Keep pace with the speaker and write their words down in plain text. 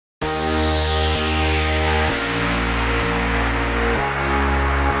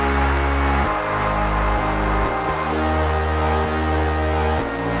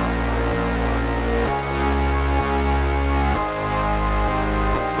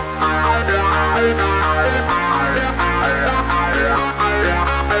I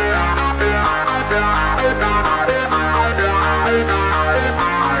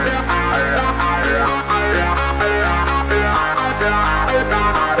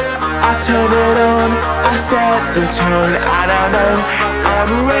turn it on, I set the tone, and I know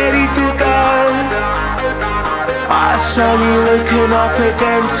I'm ready to go. I saw you looking up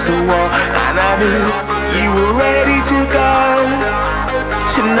against the wall, and I knew you were ready to go.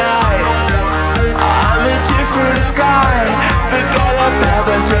 Tonight, I'm a different guy. Forget about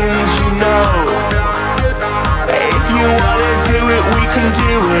the things you know. If you wanna do it, we can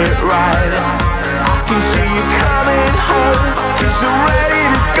do it right. I can see you coming home, 'cause I'm ready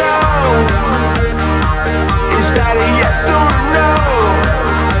to go. Is that a yes or a no?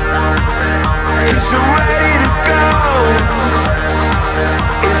 'Cause I'm ready to go.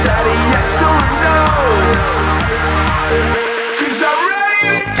 Is that a yes or a no? 'Cause I'm ready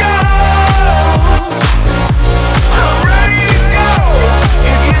to go. I'm ready to go.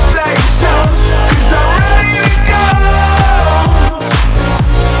 If you say so. 'Cause I'm ready to go.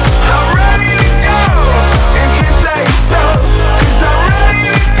 I'm ready to go. If you say so. 'Cause I'm ready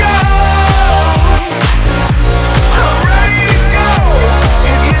to go. I'm ready to go.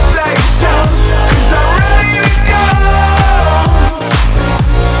 If you say so. 'Cause I'm ready to go.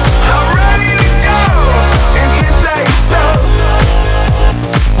 I'm ready to go. If you say so.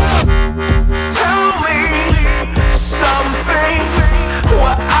 Tell me something.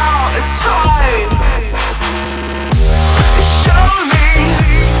 We're out of time. Show me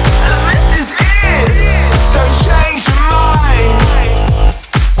this is it. Don't change your mind.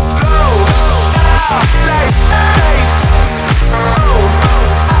 Go out, say, go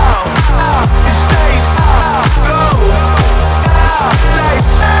out, say, go out,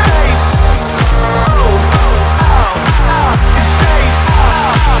 say, go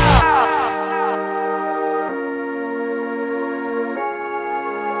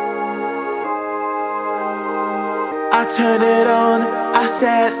I turn it on, I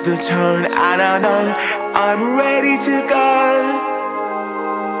set the tone, and I know I'm ready to go.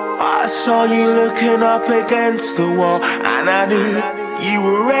 I saw you looking up against the wall, and I knew you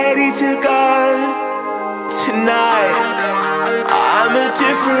were ready to go. Tonight, I'm a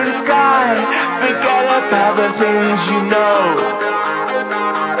different guy. Forget about the things you know.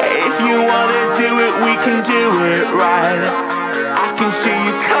 If you wanna do it, we can do it right. I can see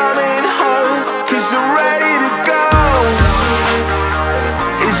you coming home, 'cause I'm ready to go.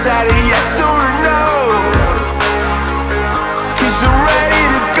 Is that a yes or